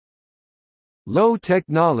Low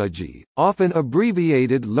technology, often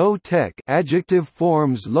abbreviated low-tech, adjective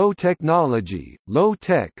forms low technology,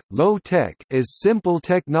 low-tech, low-tech is simple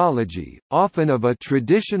technology, often of a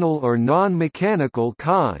traditional or non-mechanical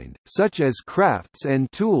kind, such as crafts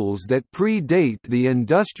and tools that predate the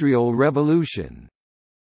Industrial Revolution.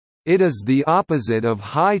 It is the opposite of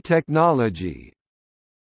high technology.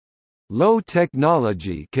 Low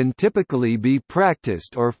technology can typically be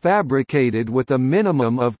practiced or fabricated with a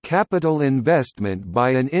minimum of capital investment by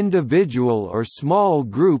an individual or small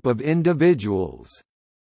group of individuals.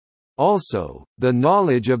 Also, the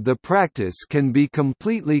knowledge of the practice can be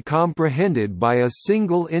completely comprehended by a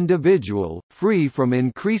single individual, free from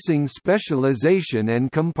increasing specialization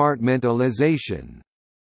and compartmentalization.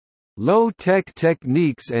 Low-tech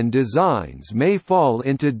techniques and designs may fall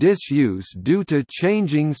into disuse due to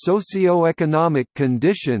changing socio-economic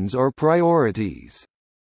conditions or priorities.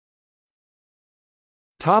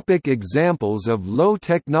 Topic: examples of low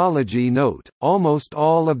technology. Note, almost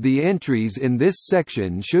all of the entries in this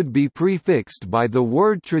section should be prefixed by the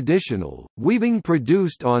word traditional, weaving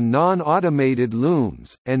produced on non-automated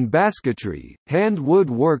looms, and basketry, hand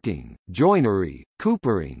woodworking, joinery,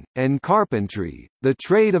 coopering, and carpentry, the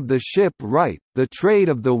trade of the shipwright, the trade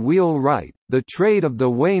of the wheelwright, the trade of the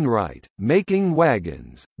wainwright, making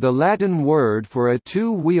wagons. The Latin word for a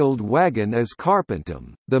two-wheeled wagon is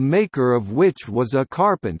carpentum, the maker of which was a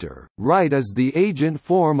carpenter. Wright is the agent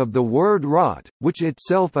form of the word wrought, which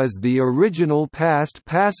itself is the original past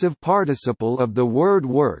passive participle of the word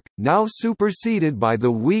work, now superseded by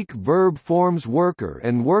the weak verb forms worker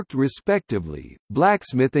and worked respectively.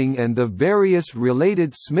 Blacksmithing and the various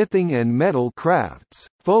related smithing and metal crafts,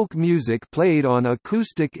 folk music played on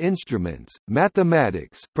acoustic instruments,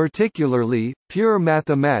 mathematics, particularly pure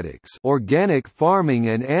mathematics, organic farming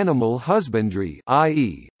and animal husbandry,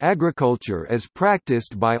 i.e., agriculture as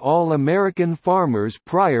practiced by all American farmers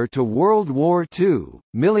prior to World War II,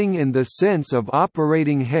 milling in the sense of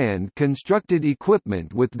operating hand-constructed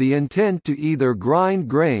equipment with the intent to either grind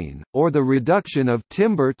grain, or the reduction of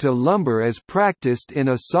timber to lumber as practiced in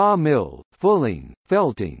a sawmill, fulling,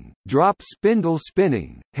 felting, drop spindle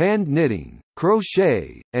spinning, hand knitting,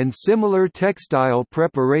 crochet, and similar textile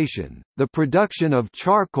preparation, the production of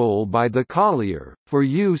charcoal by the collier, for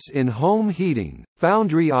use in home heating,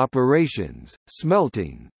 foundry operations,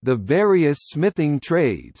 smelting, the various smithing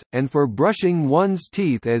trades, and for brushing one's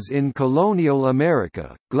teeth as in colonial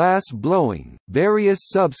America, glass blowing,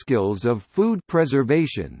 various subskills of food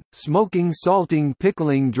preservation, smoking, salting,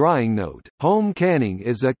 pickling, drying. Note, home canning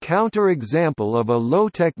is a counter-example of a low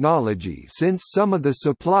technology since some of the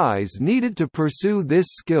supplies needed to pursue this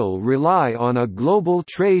skill rely on a global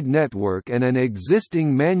trade network and an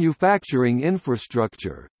existing manufacturing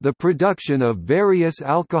infrastructure. The production of various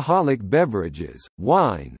alcoholic beverages,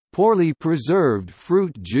 wine, poorly preserved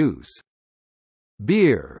fruit juice,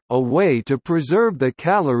 beer, a way to preserve the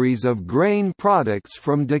calories of grain products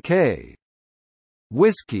from decay,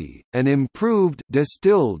 whiskey, an improved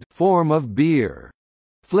distilled form of beer,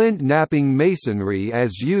 flint knapping masonry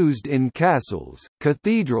as used in castles,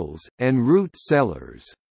 cathedrals, and root cellars.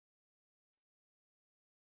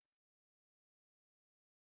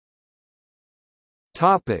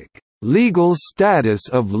 Topic: Legal status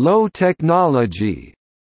of low technology.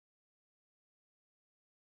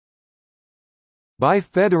 By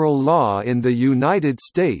federal law in the United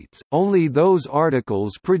States, only those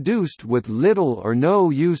articles produced with little or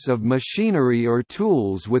no use of machinery or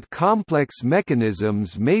tools with complex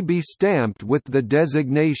mechanisms may be stamped with the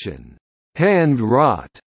designation,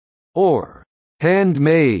 hand-wrought, or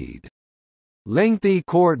handmade. Lengthy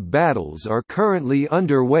court battles are currently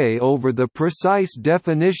underway over the precise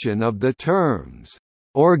definition of the terms,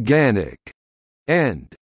 organic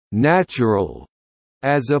and natural,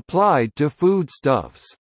 as applied to foodstuffs.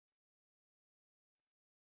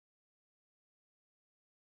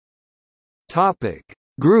 Topic: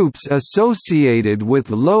 Groups associated with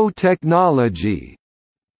low technology.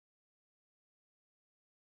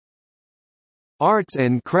 Arts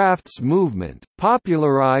and crafts movement,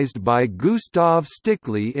 popularized by Gustav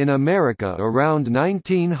Stickley in America around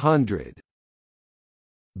 1900.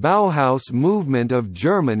 Bauhaus movement of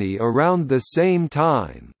Germany around the same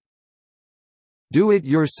time.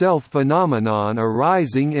 Do-it-yourself phenomenon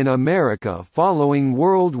arising in America following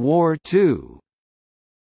World War II.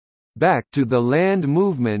 Back to the land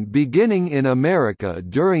movement beginning in America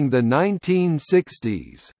during the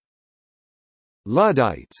 1960s.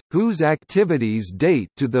 Luddites, whose activities date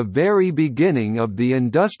to the very beginning of the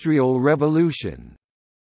Industrial Revolution.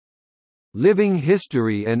 Living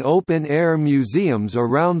history and open-air museums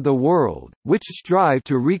around the world, which strive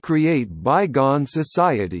to recreate bygone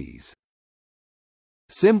societies.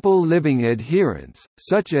 simple living adherents,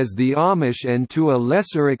 such as the Amish and to a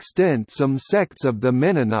lesser extent some sects of the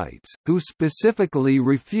Mennonites, who specifically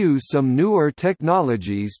refuse some newer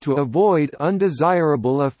technologies to avoid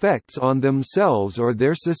undesirable effects on themselves or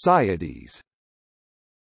their societies.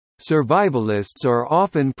 Survivalists are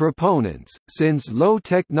often proponents, since low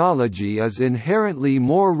technology is inherently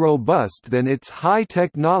more robust than its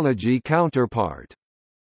high-technology counterpart.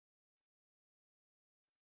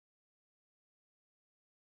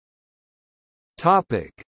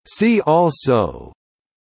 See also: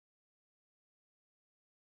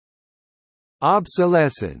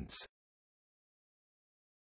 obsolescence.